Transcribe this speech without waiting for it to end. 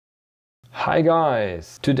Hi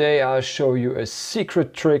guys! Today I'll show you a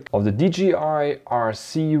secret trick of the DJI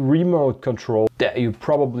RC remote control that you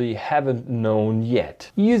probably haven't known yet.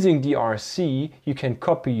 Using the RC, you can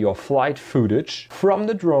copy your flight footage from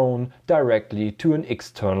the drone directly to an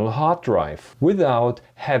external hard drive without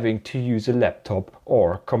having to use a laptop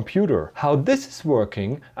or computer. How this is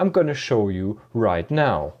working, I'm gonna show you right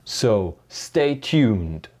now. So stay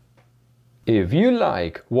tuned. If you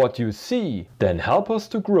like what you see, then help us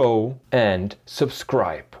to grow and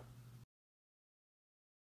subscribe.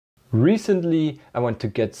 Recently I went to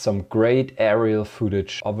get some great aerial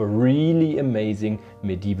footage of a really amazing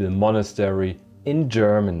medieval monastery in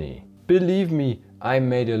Germany. Believe me, I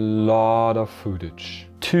made a lot of footage.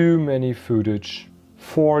 Too many footage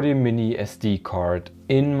for the mini SD card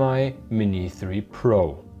in my Mini 3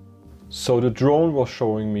 Pro. So the drone was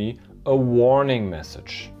showing me a warning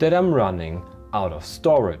message that I'm running out of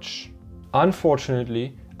storage.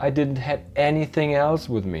 Unfortunately, I didn't have anything else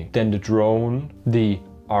with me than the drone, the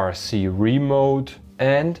RC remote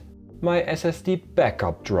and my SSD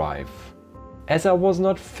backup drive. As I was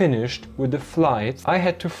not finished with the flights, I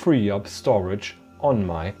had to free up storage on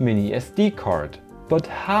my mini SD card. But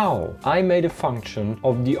how? I made a function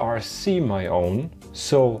of the RC my own,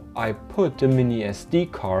 so I put the mini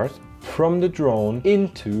SD card from the drone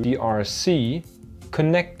into the RC,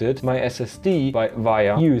 connected my SSD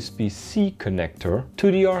via USB-C connector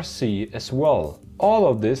to the RC as well. All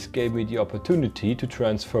of this gave me the opportunity to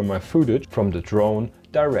transfer my footage from the drone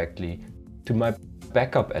directly to my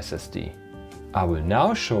backup SSD. I will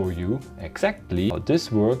now show you exactly how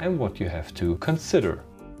this works and what you have to consider.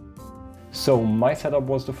 So my setup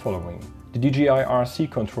was the following. The DJI RC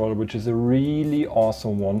controller, which is a really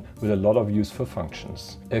awesome one with a lot of useful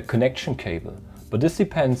functions. A connection cable, but this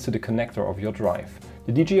depends to the connector of your drive.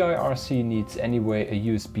 The DJI RC needs anyway a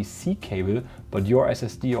USB-C cable, but your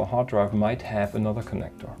SSD or hard drive might have another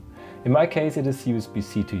connector. In my case it is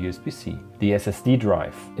USB-C to USB-C. The SSD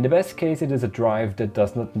drive. In the best case it is a drive that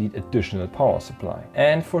does not need additional power supply.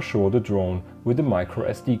 And for sure the drone with the micro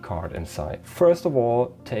SD card inside. First of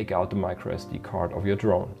all, take out the micro SD card of your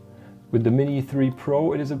drone. With the Mini 3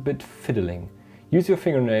 Pro it is a bit fiddling. Use your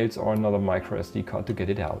fingernails or another micro SD card to get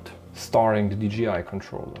it out. Starting the DJI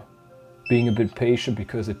controller. Being a bit patient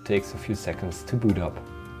because it takes a few seconds to boot up.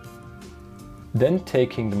 Then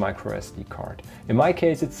taking the micro SD card. In my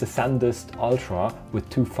case it's the SanDisk Ultra with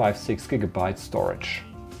 256 GB storage.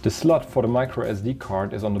 The slot for the micro SD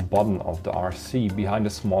card is on the bottom of the RC behind a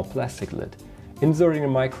small plastic lid. Inserting the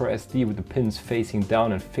micro SD with the pins facing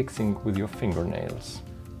down and fixing with your fingernails.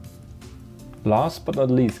 Last but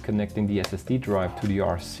not least, connecting the SSD drive to the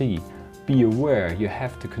RC. Be aware you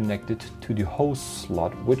have to connect it to the host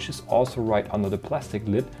slot, which is also right under the plastic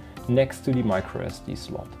lid next to the micro SD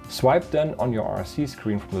slot. Swipe then on your RC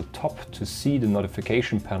screen from the top to see the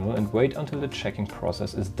notification panel and wait until the checking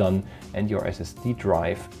process is done and your SSD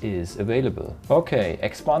drive is available. Okay,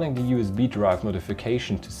 expanding the USB drive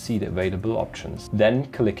notification to see the available options. Then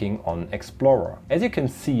clicking on Explorer. As you can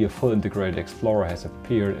see, a full integrated Explorer has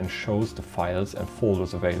appeared and shows the files and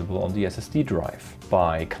folders available on the SSD drive.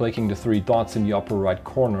 By clicking the three dots in the upper right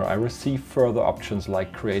corner, I receive further options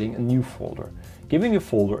like creating a new folder. Giving a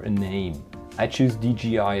folder a name. I choose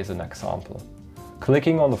DJI as an example.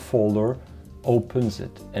 Clicking on the folder opens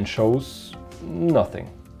it and shows nothing,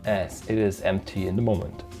 as it is empty in the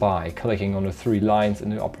moment. By clicking on the three lines in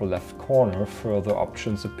the upper left corner, further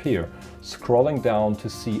options appear, scrolling down to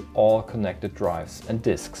see all connected drives and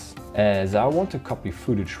disks. As I want to copy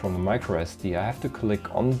footage from the micro SD, I have to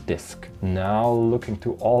click on Disk. Now looking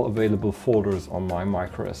to all available folders on my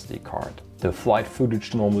micro SD card. The flight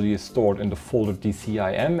footage normally is stored in the folder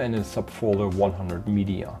DCIM and in subfolder 100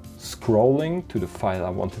 Media. Scrolling to the file I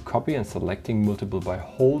want to copy and selecting multiple by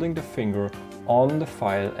holding the finger on the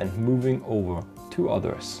file and moving over to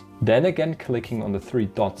others. Then again clicking on the three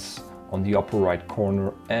dots on the upper right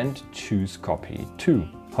corner and choose Copy To.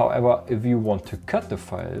 However, if you want to cut the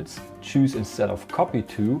files, choose instead of Copy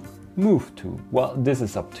To, Move To. Well, this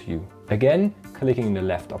is up to you. Again, clicking in the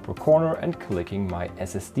left upper corner and clicking my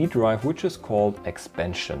SSD drive, which is called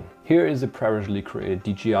Expansion. Here is a previously created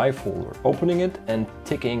DJI folder. Opening it and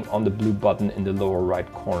ticking on the blue button in the lower right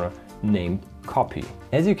corner named Copy.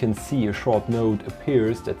 As you can see, a short note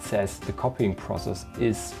appears that says the copying process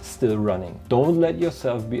is still running. Don't let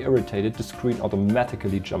yourself be irritated, the screen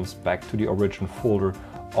automatically jumps back to the original folder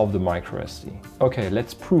of the micro SD. Okay,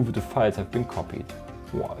 let's prove the files have been copied.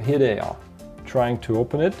 Well, here they are. Trying to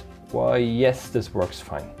open it. Well, yes, this works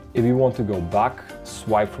fine. If you want to go back,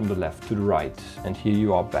 swipe from the left to the right and here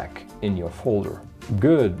you are back in your folder.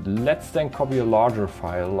 Good, let's then copy a larger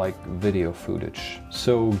file like video footage.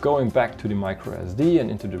 So going back to the micro SD and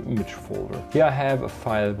into the image folder. Here I have a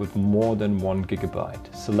file with more than 1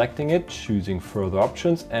 GB. Selecting it, choosing further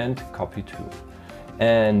options and copy to.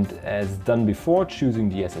 And as done before, choosing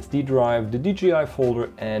the SSD drive, the DJI folder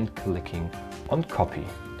and clicking on copy.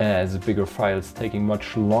 As bigger files taking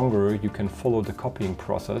much longer, you can follow the copying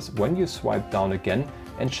process when you swipe down again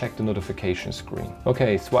and check the notification screen.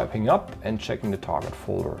 Okay, swiping up and checking the target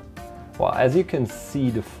folder. Well, as you can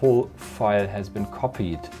see, the full file has been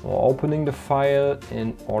copied. Opening the file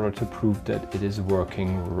in order to prove that it is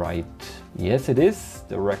working right. Yes, it is.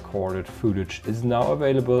 The recorded footage is now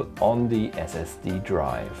available on the SSD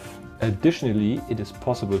drive. Additionally, it is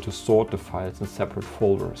possible to sort the files in separate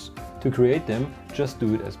folders. To create them, just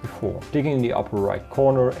do it as before. Clicking in the upper right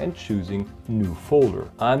corner and choosing New Folder.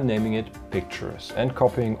 I'm naming it Pictures and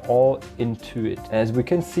copying all into it. As we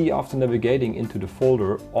can see after navigating into the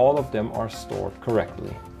folder, all of them are stored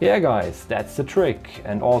correctly. Yeah guys, that's the trick,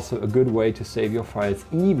 and also a good way to save your files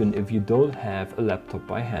even if you don't have a laptop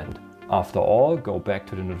by hand. After all, go back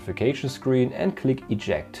to the notification screen and click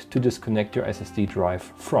Eject to disconnect your SSD drive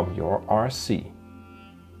from your RC.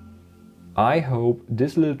 I hope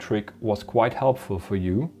this little trick was quite helpful for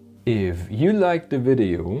you. If you liked the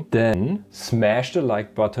video, then smash the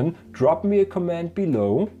like button, drop me a comment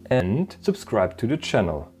below and subscribe to the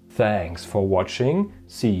channel. Thanks for watching.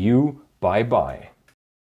 See you. Bye bye.